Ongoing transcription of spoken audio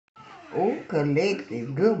Oh,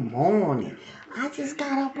 collective, good morning. I just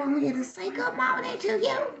got up on here to say good morning to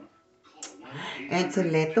you and to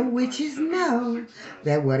let the witches know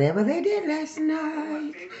that whatever they did last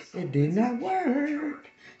night, it did not work.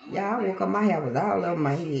 Y'all woke up, my hair was all over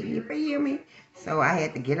my head. You feel me? So I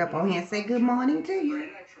had to get up on here and say good morning to you.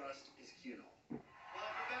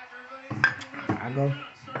 I go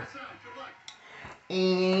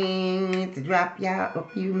and to drop y'all a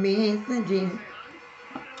few messages.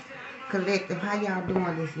 Collective, how y'all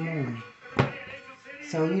doing this morning?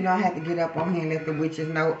 So, I had to get up on here and let the witches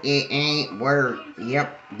know it ain't work.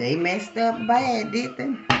 Yep, they messed up bad, did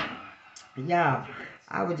they? Y'all,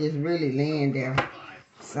 I was just really laying there.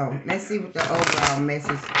 So, let's see what the overall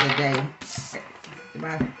message today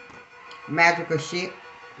about magical shit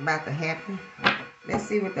about to happen. Let's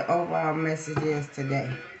see what the overall message is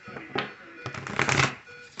today.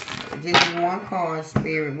 Just one card,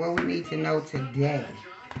 Spirit, what we need to know today.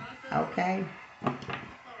 Okay?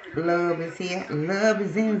 Love is here. Love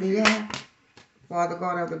is in the air. Father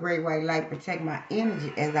God of the great white light, protect my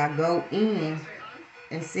energy as I go in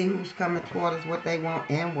and see who's coming toward us, what they want,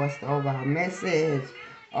 and what's the overall message.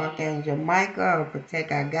 Archangel Michael, protect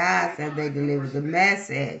our guys as they deliver the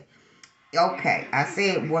message. Okay, I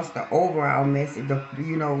said what's the overall message,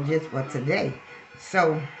 just for today.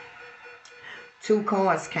 So, two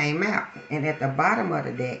cards came out, and at the bottom of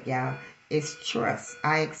the deck, y'all, is trust.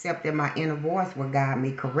 I accept that my inner voice will guide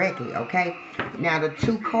me correctly, okay? Now, the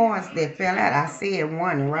two cards that fell out, I said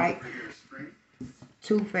one, right?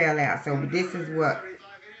 Two fell out. So, this is what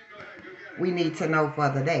we need to know for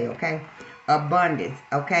the day, okay? Abundance,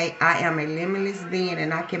 okay? I am a limitless being,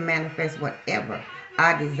 and I can manifest whatever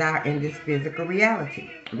I desire in this physical reality.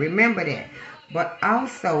 Remember that. But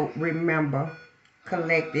also remember,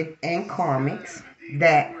 collective and karmics,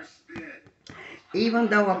 that even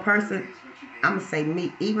though a person, I'm going to say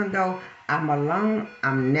me, even though I'm alone,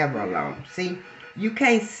 I'm never alone. See, you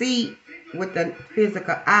can't see with the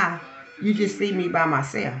physical eye. You just see me by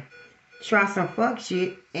myself. Try some fuck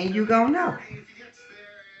shit and you gonna know.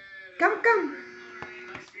 Come.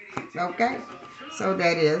 Okay? So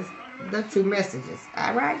that is the two messages.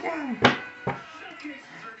 All right, y'all.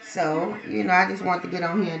 So, I just want to get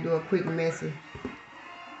on here and do a quick message.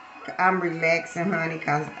 I'm relaxing, honey,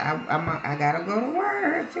 because I got to go to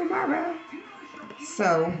work tomorrow.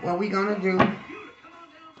 So, what we going to do,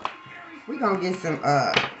 we going to get some,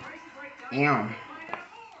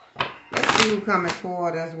 let's see who's coming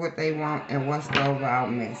toward us, what they want, and what's the overall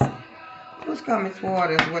message. Who's coming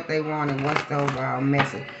toward us, what they want, and what's the overall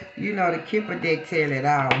message. The Kipper deck tell it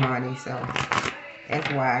all, honey, so that's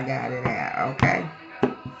why I got it out, okay?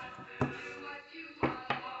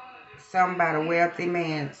 Something about a wealthy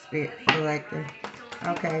man, spirit collective.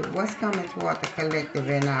 Okay, what's coming toward the collective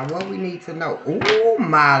and what we need to know? Oh,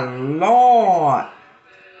 my Lord.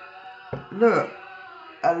 Look,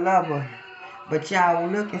 a lover. But y'all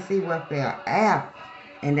look and see what fell out.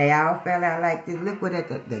 And they all fell out like this. Look what at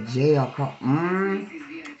the jail called.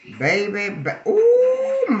 Baby.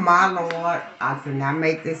 Oh, my Lord. I cannot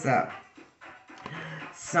make this up.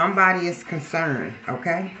 Somebody is concerned,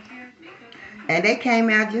 okay? And they came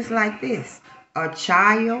out just like this. A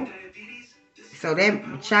child. So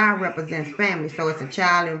that child represents family. So it's a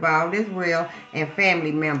child involved as well and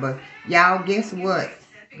family members. Y'all, guess what?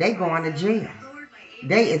 They going to jail.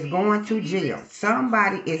 They is going to jail.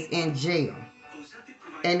 Somebody is in jail.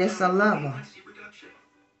 And it's a lover.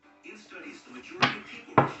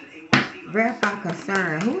 Verify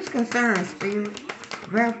concern. Who's concerned, Spirit?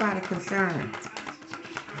 Verify the concern.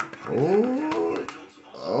 Oh,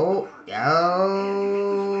 y'all.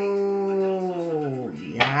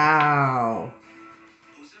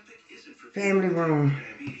 Family room.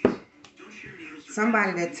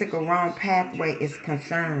 Somebody that took a wrong pathway is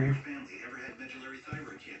concerned.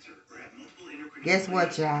 Guess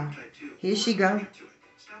what, y'all? Here she go.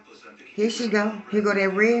 Here she go. Here go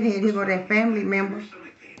that redhead. Here go that family member.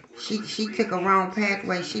 She took a wrong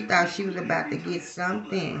pathway. She thought she was about to get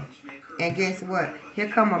something. And guess what? Here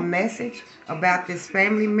come a message about this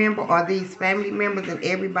family member or these family members and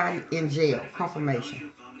everybody in jail.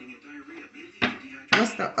 Confirmation.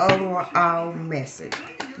 What's the overall message?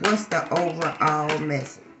 What's the overall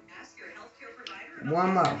message?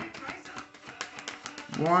 One more.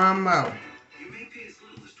 One more.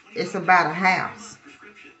 It's about a house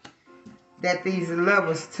that these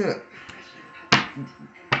lovers took.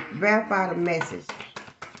 Verify the message.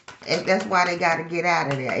 And that's why they got to get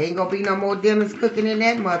out of there. Ain't going to be no more dinners cooking in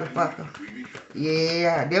that motherfucker.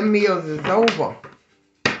 Yeah, them meals is over.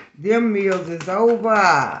 Them meals is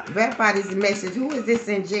over. Verify this message. Who is this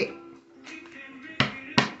in jail?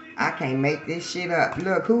 I can't make this shit up.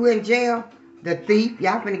 Look, who in jail? The thief.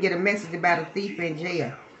 Y'all finna get a message about a thief in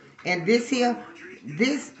jail. And this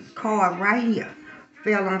car right here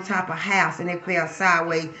fell on top of a house and it fell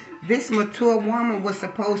sideways. This mature woman was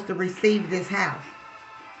supposed to receive this house.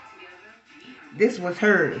 This was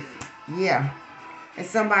hers. Yeah. And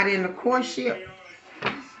somebody in the courtship,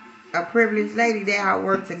 a privileged lady, they all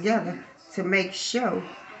worked together to make sure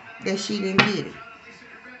that she didn't get it.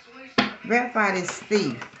 Verify this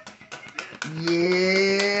thief.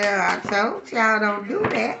 Yeah, I told y'all don't do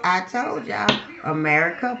that. I told y'all. A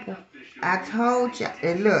married couple. I told y'all.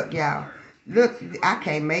 And look, y'all. Look, I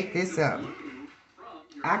can't make this up.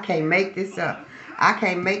 I can't make this up. I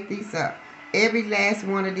can't make these up. Every last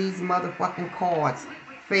one of these motherfucking cards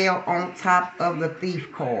fell on top of the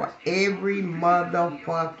thief card. Every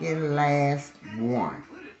motherfucking last one.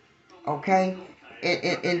 Okay?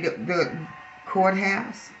 In the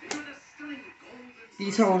courthouse.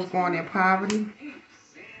 These hoes going in poverty.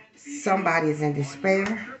 Somebody is in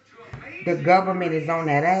despair. The government is on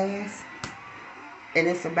that ass. And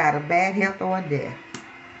it's about a bad health or a death.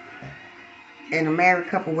 And a married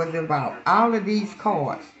couple was involved. All of these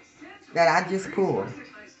cards that I just pulled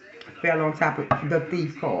fell on top of the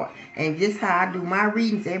thief card. And just how I do my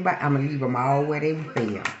readings, everybody, I'm going to leave them all where they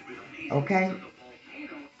fell. Okay?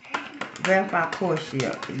 Verify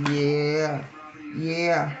courtship. Yeah.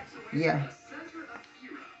 Yeah. Yeah.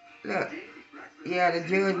 Look. Yeah, the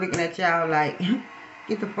judge looking at y'all like,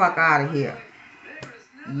 get the fuck out of here.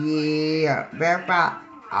 Yeah. Verify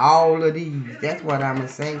all of these. That's what I'm going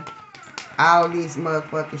to say. All these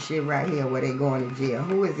motherfucking shit right here where they going to jail.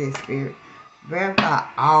 Who is this, Spirit? Verify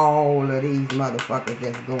all of these motherfuckers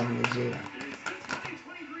that's going to jail.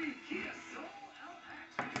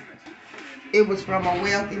 It was from a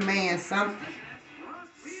wealthy man.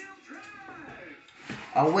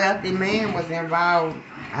 A wealthy man was involved.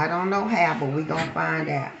 I don't know how, but we gonna find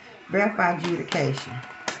out. Verify adjudication.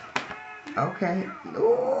 Okay.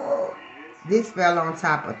 Ooh, this fell on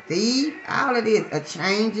top of thief. All of this. A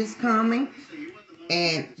change is coming.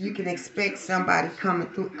 And you can expect somebody coming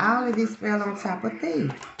through. All of this fell on top of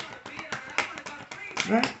thief.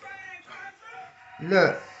 Right?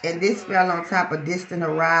 Look, and this fell on top of distant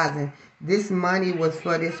horizon. This money was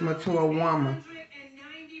for this mature woman.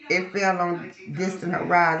 It fell on distant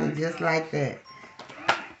horizon just like that.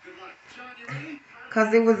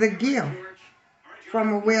 Because it was a gift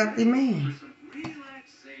from a wealthy man.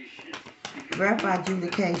 Verify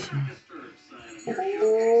adjudication.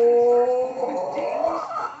 Ooh.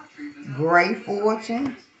 Great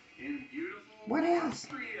fortune. What else?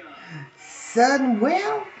 Sudden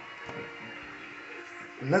wealth.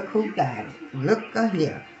 Look who got it. Look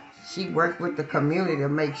here. She worked with the community to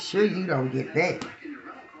make sure you don't get that.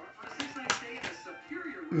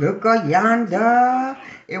 Look yonder.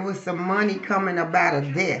 It was some money coming about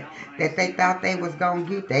a death that they thought they was going to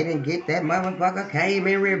get. They didn't get that. Motherfucker came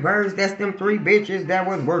in reverse. That's them three bitches that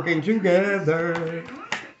was working together.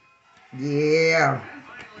 Yeah.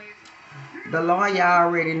 The lawyer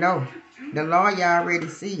already know. The lawyer already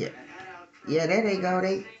see it. Yeah, there they go.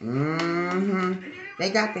 They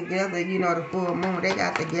got together, you know, the full moon. They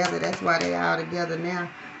got together. That's why they all together now.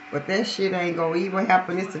 But that shit ain't gonna even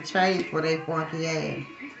happen. It's a change for they funky ass.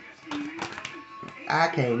 I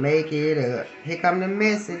can't make it up. Here come the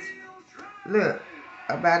message. Look,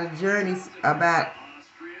 about a journey, about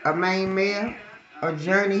a main male, a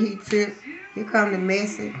journey he took. Here come the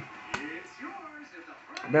message.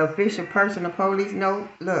 The official person, the police know.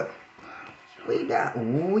 Look, we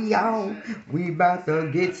about to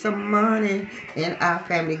get some money, and our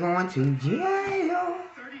family going to jail.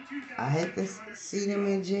 I hate to see them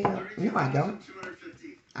in jail. No, I don't.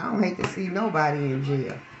 I don't hate to see nobody in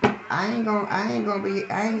jail. I ain't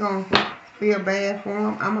gonna feel bad for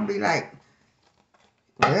them. I'm gonna be like,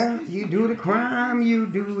 well, you do the crime, you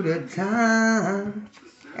do the time.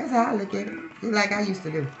 That's how I look at it. Just like I used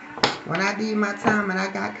to do. When I did my time and I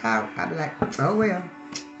got caught, I be like, oh well,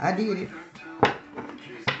 I did it.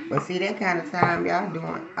 But see, that kind of time y'all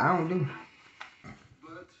doing, I don't do.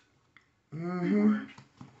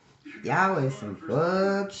 Y'all is some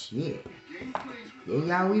fuck shit. Yeah,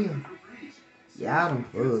 y'all will. Y'all done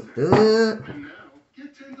fucked up.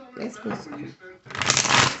 Let's put some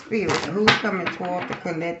spirit. Who's coming toward the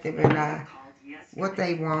collective and what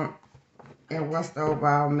they want and what's the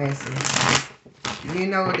overall message. You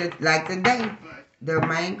know that, like today, the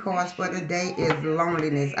main cause for the day is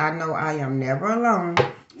loneliness. I know I am never alone,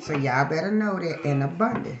 so y'all better know that in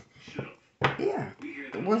abundance. Yeah.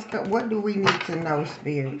 What do we need to know,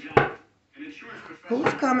 Spirit?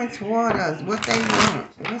 Who's coming toward us? What they want?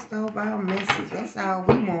 What's the overall message? That's all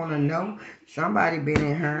we want to know. Somebody been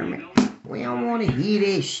in Hermit. We don't want to hear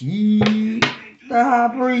that shit. The high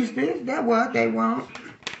priestess, that's what they want.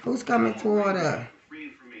 Who's coming toward us?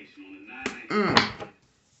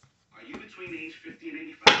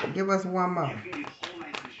 Give us one more.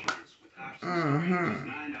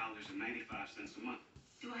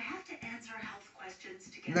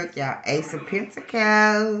 Look, y'all, Ace of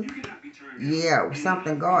Pentacles. Yeah,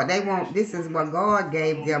 something God. They want, this is what God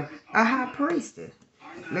gave them. A high priestess.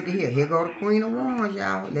 Look at here. Here go the Queen of Wands,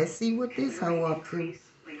 y'all. Let's see what this hoe up to.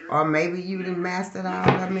 Or maybe you done mastered all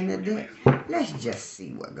of them in the deck. Let's just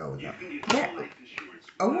see what goes on.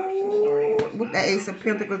 Oh, with the Ace of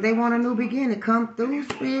Pentacles, they want a new beginning. Come through,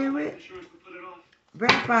 Spirit.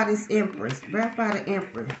 Verify this Empress. Verify the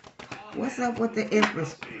Empress. What's up with the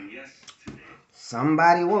Empress?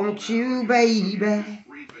 Somebody wants you, baby.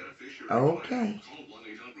 Okay.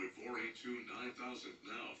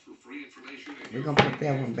 We're going to put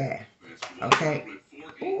that one back. Okay.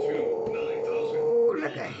 Ooh,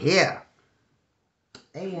 look at here.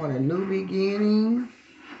 They want a new beginning.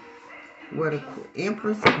 What a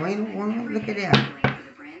Empress, Queen of Wands. Look at that.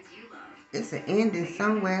 It's an ending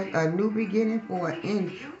somewhere. A new beginning for an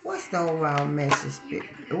end. What's the overall message?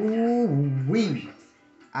 Ooh,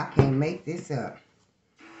 I can't make this up.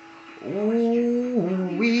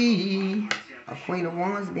 Ooh, a Queen of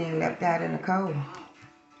Wands being left out in the cold.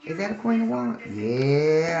 Is that a Queen of Wands?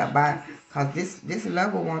 Yeah, because this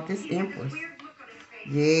lover want this Empress.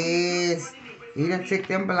 Yes. He done took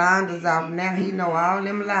them blinders off. Now he know all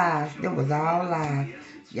them lies. Them was all lies.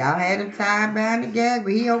 Y'all had him tied behind the gag,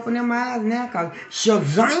 but he opened them eyes now because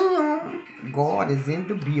Shazam! God is in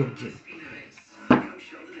the building.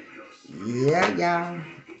 Yeah, y'all.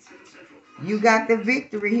 You got the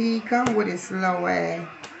victory. He come with his slow ass.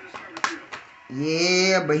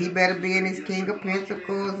 Yeah, but he better be in his King of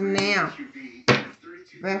Pentacles now.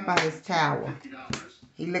 Verify his tower.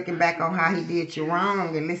 He looking back on how he did you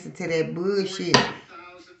wrong and listen to that bullshit.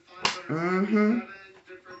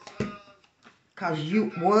 Because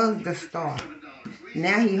you was the star.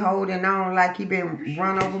 Now he holding on like he been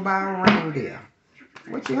run over by a reindeer.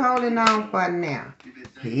 What you holding on for now?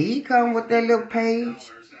 He come with that little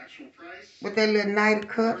page. With that little Knight of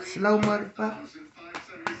Cups. Slow motherfucker.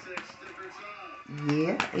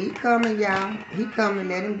 Yeah, he coming, y'all. He coming,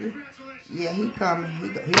 let him do. Yeah, he coming.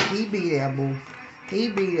 He be there, boo. He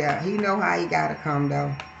be there. He know how he gotta come,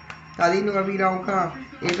 though. Because he know if he don't come,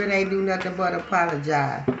 if it ain't do nothing but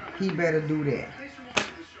apologize, he better do that.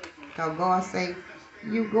 Because God say,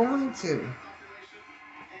 you going to.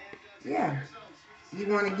 Yeah. You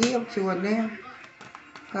want to give to it now.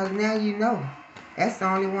 Because now you know. That's the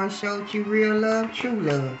only one showed you real love, true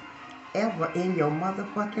love, ever in your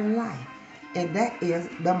motherfucking life. And that is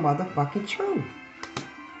the motherfucking truth.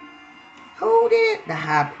 Who did? The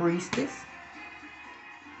high priestess.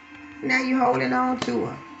 Now you holding on to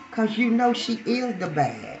her. Because you know she is the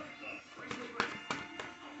bad.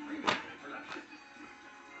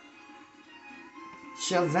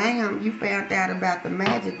 Shazam, you found out about the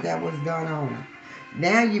magic that was done on her.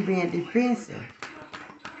 Now you're being defensive.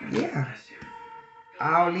 Yeah.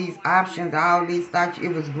 All these options, all these thoughts, it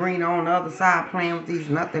was green on the other side playing with these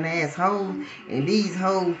nothing ass hoes. And these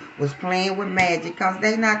hoes was playing with magic because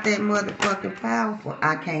they not that motherfucking powerful.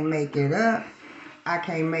 I can't make it up. I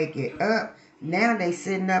can't make it up. Now they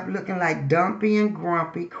sitting up looking like dumpy and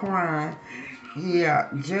grumpy, crying. Yeah,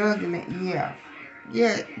 juggling. Yeah.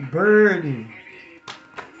 Yeah, burden.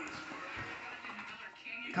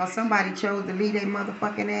 Because somebody chose to leave their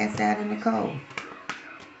motherfucking ass out in the cold.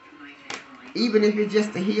 Even if it's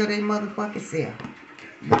just to heal their motherfucking self.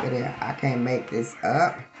 Look at that. I can't make this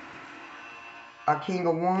up. A King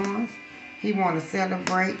of Wands. He want to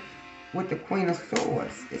celebrate with the Queen of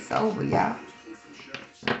Swords. It's over, y'all.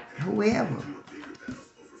 Whoever.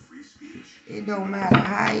 It don't matter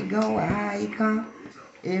how he go or how he come.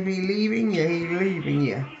 If he leaving you, he leaving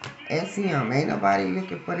you. That's him. Ain't nobody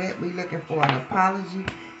looking for that. We looking for an apology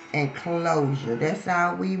and closure. That's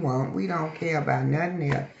all we want. We don't care about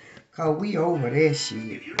nothing else. Because we over that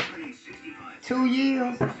shit. 2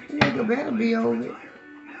 years? Nigga better be over it.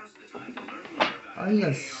 Oh, he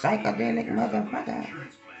a psychedelic motherfucker.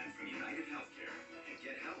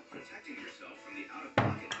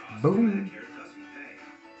 Boom.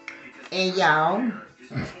 And y'all,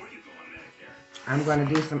 I'm going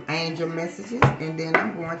to do some angel messages and then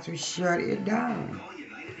I'm going to shut it down.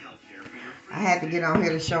 I had to get on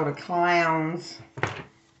here to show the clowns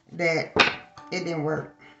that it didn't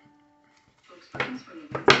work.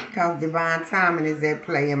 Because divine timing is at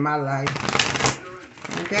play in my life.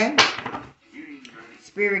 Okay?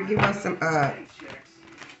 Spirit, give us some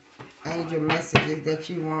angel messages that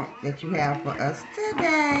you want, that you have for us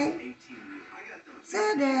today.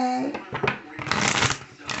 Today.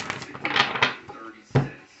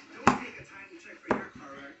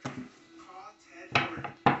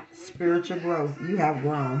 Spiritual growth. You have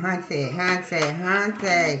grown. Hunte.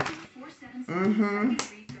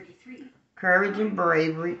 Courage and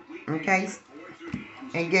bravery. Okay.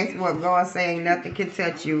 And guess what? God saying nothing can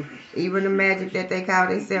touch you. Even the magic that they called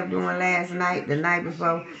themselves doing last night, the night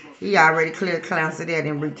before, he already cleared clouds of that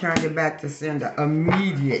and returned it back to sender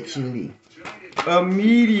immediately.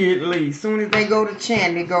 Immediately. Soon as they go to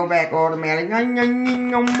chant, they go back automatically.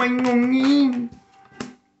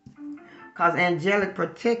 Because angelic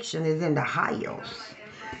protection is in the highest.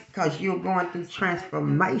 Because you're going through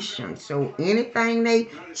transformation. So anything they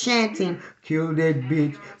chanting, kill that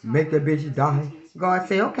bitch, make that bitch die. God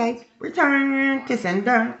say, okay, return to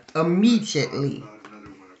sender immediately.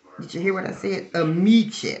 Did you hear what I said?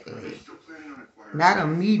 Immediately. Not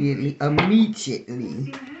immediately,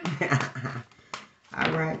 immediately.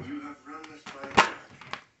 All right.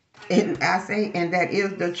 And I say, and that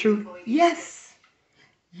is the truth. Yes.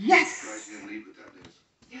 Yes.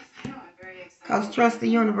 Because trust the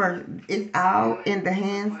universe. It's all in the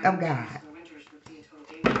hands of God.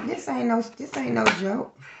 This ain't no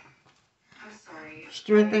joke.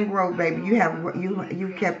 Strength and growth, baby.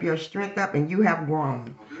 You kept your strength up and you have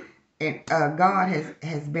grown. And God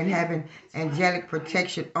has been having angelic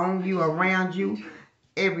protection on you, around you,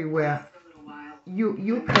 everywhere.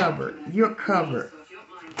 You're covered. You're covered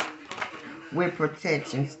with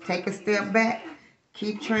protections. Take a step back.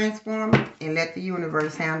 Keep transforming and let the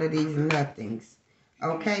universe handle these nothings.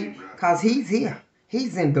 Okay? Because he's here.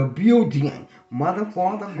 He's in the building. Mother,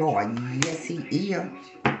 Father, God. Yes, he is.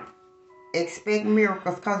 Expect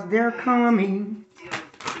miracles because they're coming.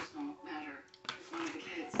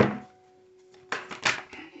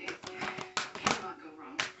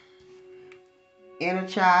 Inner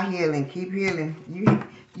child healing. Keep healing.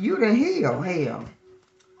 You the heal. Hell.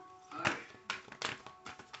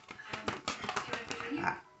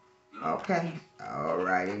 Okay.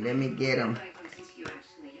 Alrighty. Let me get them.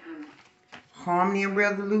 Harmony and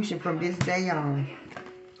resolution from this day on.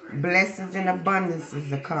 Blessings and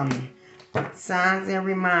abundances are coming. Signs and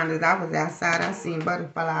reminders. I was outside. I seen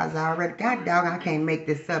butterflies already. God dog, I can't make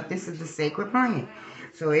this up. This is the sacred plan.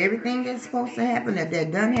 So everything that's supposed to happen, that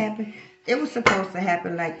done happen, it was supposed to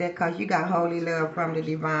happen like that because you got holy love from the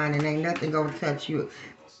divine and ain't nothing going to touch you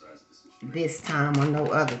this time or no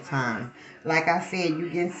other time. Like I said, you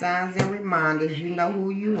get signs and reminders. You know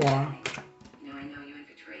who you are.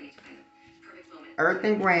 Earth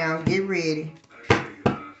and ground, get ready.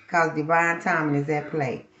 Because divine timing is at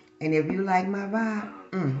play. And if you like my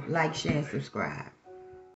vibe, like, share, and subscribe.